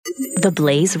The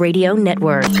Blaze Radio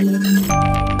Network.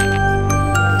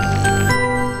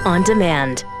 On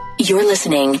demand. You're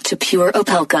listening to Pure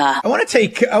Opelka. I want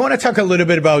to talk a little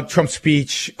bit about Trump's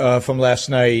speech from last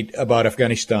night about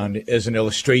Afghanistan as an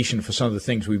illustration for some of the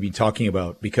things we've been talking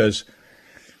about, because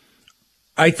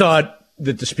I thought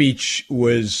that the speech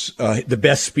was the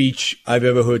best speech I've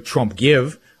ever heard Trump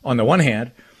give, on the one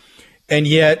hand, and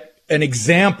yet an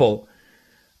example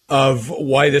of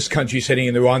why this country is heading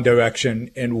in the wrong direction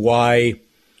and why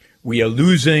we are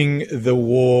losing the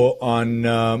war on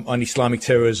Islamic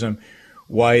terrorism,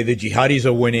 why the jihadis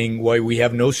are winning, why we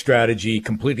have no strategy,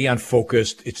 completely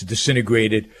unfocused, it's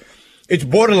disintegrated, it's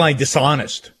borderline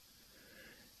dishonest,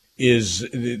 is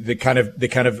the kind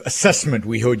of assessment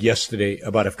we heard yesterday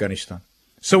about Afghanistan.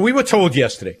 So we were told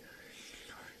yesterday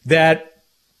that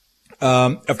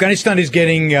Afghanistan is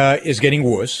getting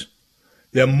worse.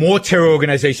 There are more terror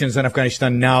organizations in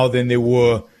Afghanistan now than there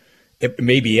were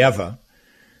maybe ever.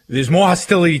 There's more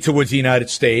hostility towards the United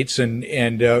States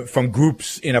and from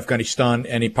groups in Afghanistan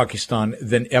and in Pakistan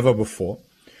than ever before,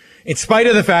 in spite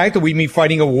of the fact that we've been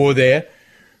fighting a war there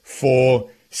for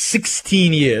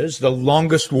 16 years, the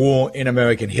longest war in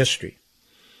American history.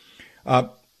 And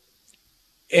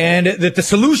that the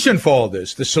solution for all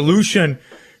this, the solution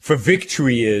for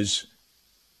victory is,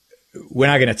 we're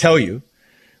not going to tell you,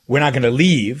 we're not going to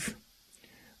leave.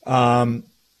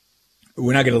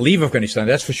 We're not going to leave Afghanistan,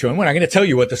 that's for sure. And we're not going to tell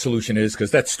you what the solution is, because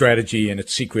that's strategy and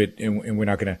it's secret. And we're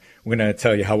going to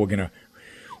tell you how we're going to.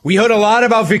 We heard a lot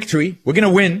about victory. We're going to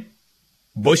win.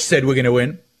 Bush said we're going to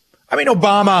win. I mean,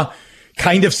 Obama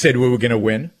kind of said we were going to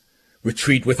win.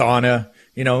 Retreat with honor,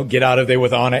 get out of there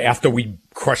with honor after we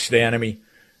crush the enemy.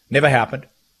 Never happened.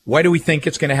 Why do we think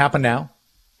it's going to happen now?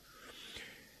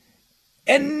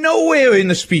 And nowhere in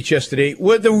the speech yesterday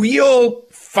were the real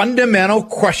fundamental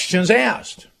questions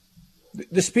asked.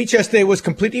 The speech yesterday was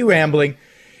completely rambling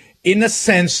in the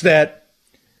sense that,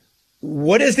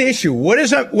 what is the issue? What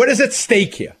is at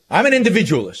stake here? I'm an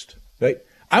individualist, right?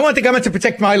 I want the government to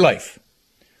protect my life.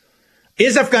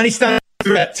 Is Afghanistan a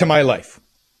threat to my life?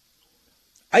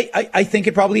 I think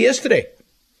it probably is today,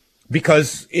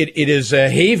 because it is a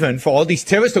haven for all these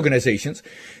terrorist organizations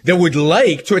that would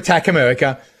like to attack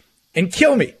America and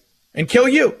kill me and kill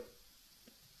you.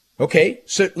 Okay,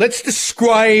 so let's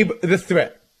describe the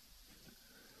threat.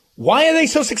 Why are they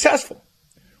so successful?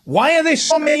 Why are there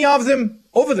so many of them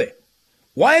over there?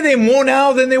 Why are there more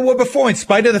now than there were before, in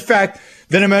spite of the fact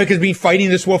that America's been fighting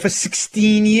this war for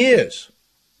 16 years?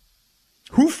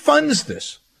 Who funds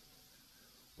this?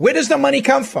 Where does the money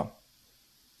come from?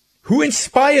 Who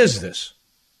inspires this?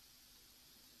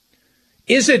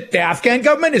 Is it the Afghan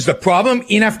government? Is the problem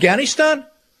in Afghanistan?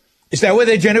 Is that where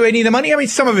they're generating the money? I mean,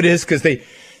 some of it is because they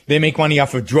make money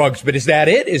off of drugs, but is that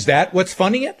it? Is that what's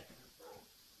funding it?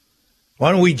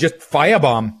 Why don't we just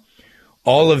firebomb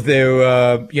all of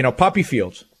their, poppy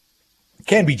fields? It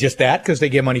can't be just that, because they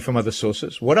get money from other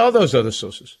sources. What are those other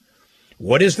sources?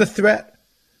 What is the threat?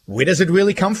 Where does it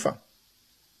really come from?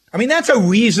 I mean, that's a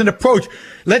reasoned approach.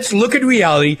 Let's look at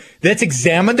reality. Let's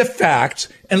examine the facts,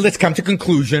 and let's come to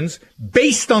conclusions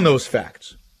based on those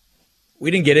facts.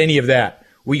 We didn't get any of that.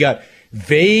 We got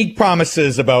vague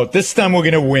promises about this time we're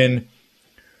going to win.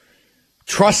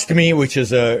 Trust me, which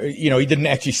is he didn't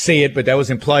actually say it, but that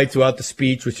was implied throughout the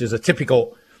speech, which is a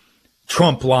typical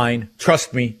Trump line.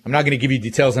 Trust me. I'm not going to give you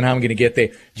details on how I'm going to get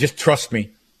there. Just trust me.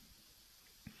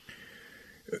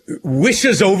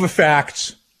 Wishes over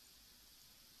facts.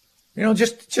 What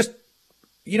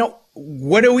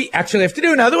do we actually have to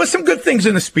do? Now, there were some good things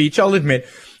in the speech, I'll admit.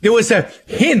 There was a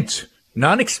hint,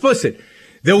 non-explicit,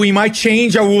 that we might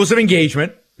change our rules of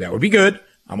engagement. That would be good.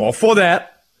 I'm all for that.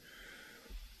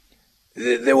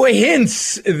 There were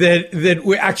hints that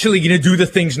we're actually going to do the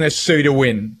things necessary to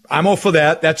win. I'm all for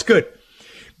that. That's good.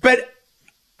 But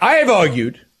I have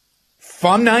argued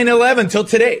from 9/11 till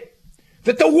today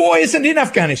that the war isn't in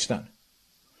Afghanistan.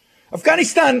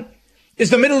 Afghanistan is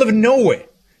the middle of nowhere.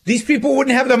 These people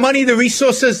wouldn't have the money, the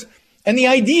resources, and the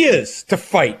ideas to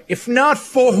fight. If not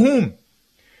for whom?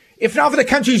 If not for the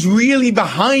countries really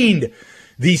behind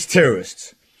these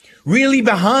terrorists, really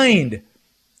behind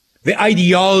the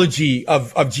ideology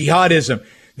of jihadism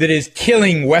that is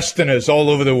killing Westerners all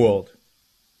over the world.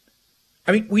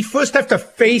 I mean, we first have to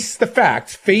face the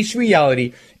facts, face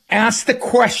reality, ask the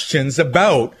questions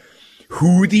about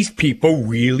who these people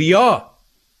really are.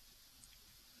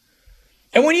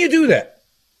 And when you do that,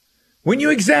 when you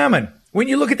examine, when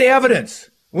you look at the evidence,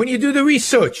 when you do the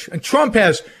research, and Trump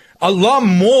has a lot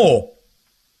more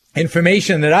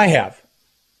information than I have,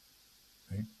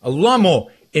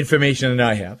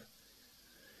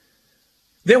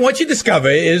 then what you discover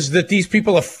is that these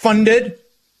people are funded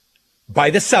by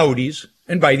the Saudis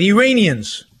and by the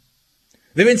Iranians.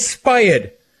 They're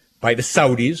inspired by the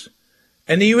Saudis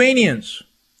and the Iranians.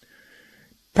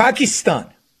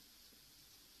 Pakistan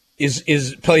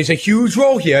plays a huge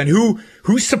role here. And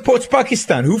who supports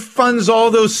Pakistan? Who funds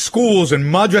all those schools and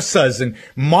madrasas and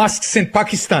mosques in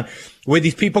Pakistan where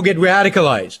these people get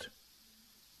radicalized?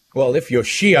 Well, if you're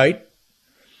Shiite,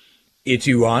 it's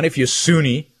Iran. If you're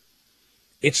Sunni,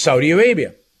 it's Saudi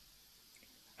Arabia.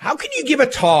 How can you give a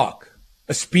talk,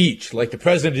 a speech like the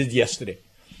president did yesterday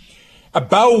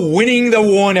about winning the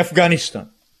war in Afghanistan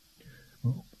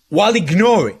while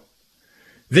ignoring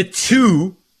the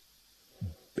two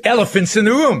elephants in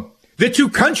the room, the two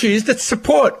countries that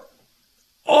support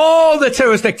all the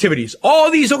terrorist activities, all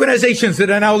these organizations that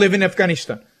are now living in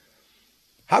Afghanistan?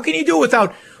 How can you do it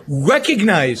without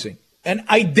recognizing and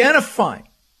identifying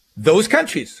those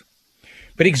countries?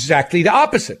 But exactly the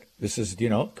opposite. This is,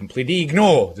 completely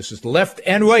ignore. This is the left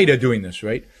and right are doing this,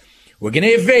 right? We're going to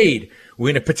evade. We're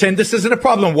going to pretend this isn't a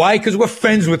problem. Why? Because we're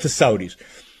friends with the Saudis.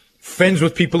 Friends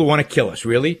with people who want to kill us.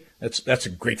 Really? That's a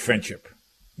great friendship.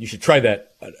 You should try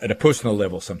that at a personal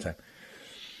level sometime.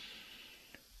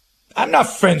 I'm not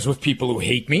friends with people who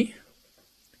hate me.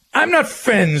 I'm not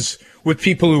friends with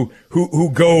people who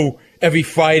go every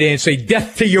Friday and say,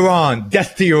 death to Iran,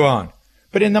 death to Iran.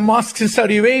 But in the mosques in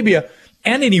Saudi Arabia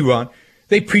and in Iran,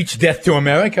 they preach death to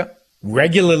America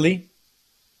regularly.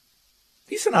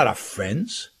 These are not our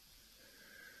friends.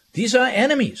 These are our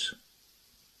enemies.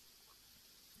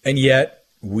 And yet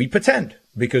we pretend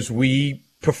because we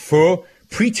prefer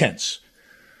pretense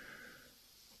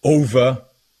over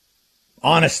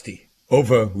honesty,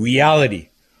 over reality,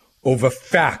 over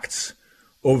facts,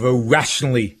 over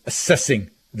rationally assessing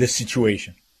this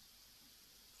situation.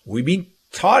 We've been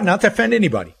taught not to offend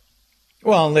anybody.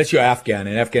 Well, unless you're Afghan,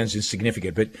 and Afghan's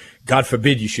insignificant, but God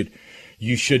forbid you should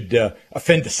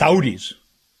offend the Saudis.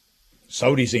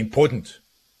 Saudis are important.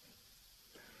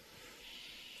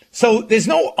 So there's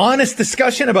no honest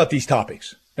discussion about these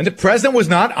topics. And the president was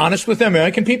not honest with the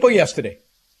American people yesterday.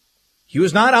 He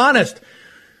was not honest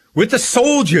with the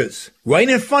soldiers right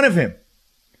in front of him,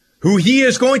 who he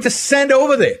is going to send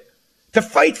over there to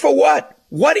fight for what?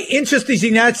 What interest does the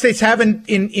United States have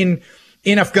in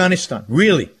Afghanistan,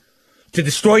 really? To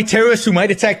destroy terrorists who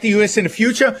might attack the U.S. in the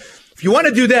future? If you want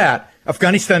to do that,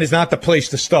 Afghanistan is not the place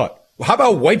to start. Well, how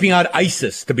about wiping out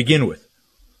ISIS to begin with?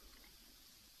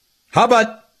 How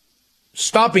about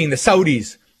stopping the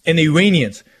Saudis and the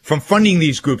Iranians from funding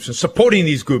these groups and supporting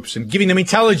these groups and giving them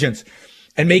intelligence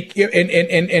and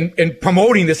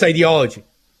promoting this ideology?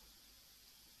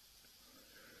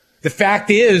 The fact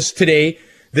is today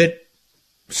that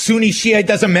Sunni Shiite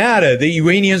doesn't matter. The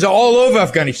Iranians are all over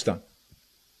Afghanistan.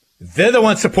 They're the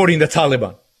ones supporting the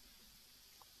Taliban.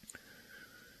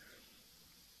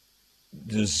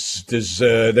 Does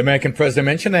the American president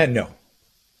mention that? No.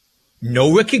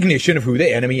 No recognition of who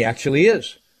the enemy actually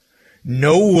is.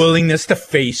 No willingness to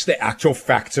face the actual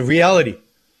facts of reality.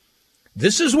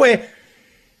 This is where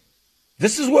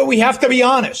we have to be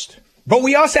honest. But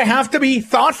we also have to be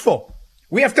thoughtful.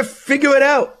 We have to figure it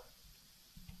out.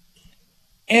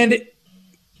 And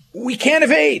we can't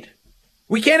evade.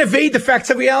 We can't evade the facts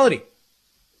of reality.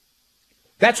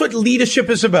 That's what leadership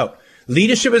is about.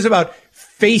 Leadership is about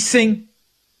facing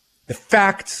the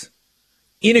facts,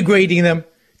 integrating them,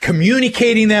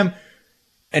 communicating them,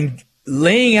 and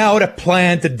laying out a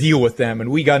plan to deal with them. And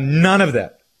we got none of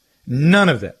that. None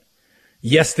of that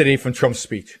yesterday from Trump's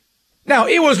speech. Now,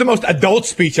 it was the most adult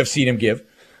speech I've seen him give.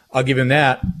 I'll give him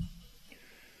that.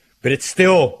 But it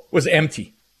still was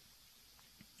empty.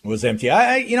 It was empty.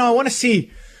 I want to see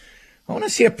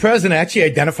a president actually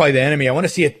identify the enemy. I want to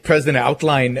see a president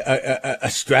outline a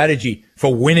strategy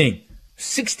for winning.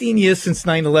 16 years since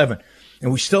 9/11,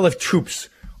 and we still have troops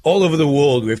all over the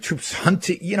world. We have troops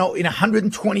hunting, in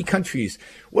 120 countries.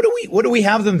 What do we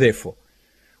have them there for?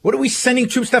 What are we sending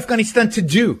troops to Afghanistan to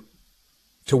do?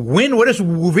 To win? What does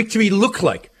victory look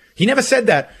like? He never said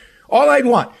that. All I'd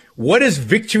want, what does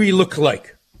victory look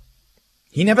like?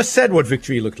 He never said what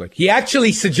victory looked like. He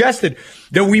actually suggested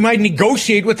that we might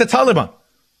negotiate with the Taliban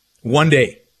one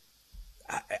day.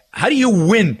 How do you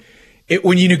win it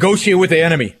when you negotiate with the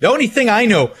enemy? The only thing I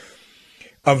know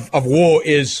of war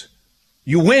is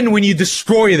you win when you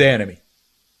destroy the enemy,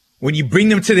 when you bring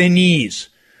them to their knees,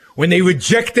 when they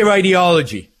reject their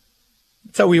ideology.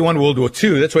 That's how we won World War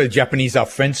II. That's why the Japanese are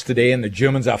friends today and the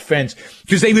Germans are friends,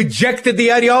 because they rejected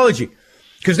the ideology,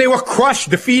 because they were crushed,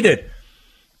 defeated.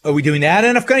 Are we doing that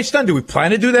in Afghanistan? Do we plan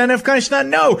to do that in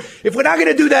Afghanistan? No. If we're not going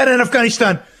to do that in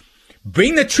Afghanistan,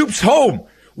 bring the troops home.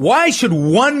 Why should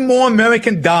one more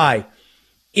American die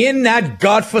in that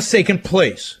godforsaken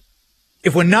place?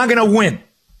 if we're not going to win,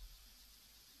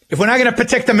 if we're not going to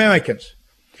protect Americans,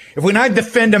 if we're not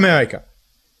defend America,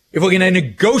 if we're going to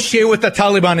negotiate with the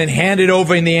Taliban and hand it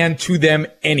over in the end to them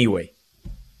anyway.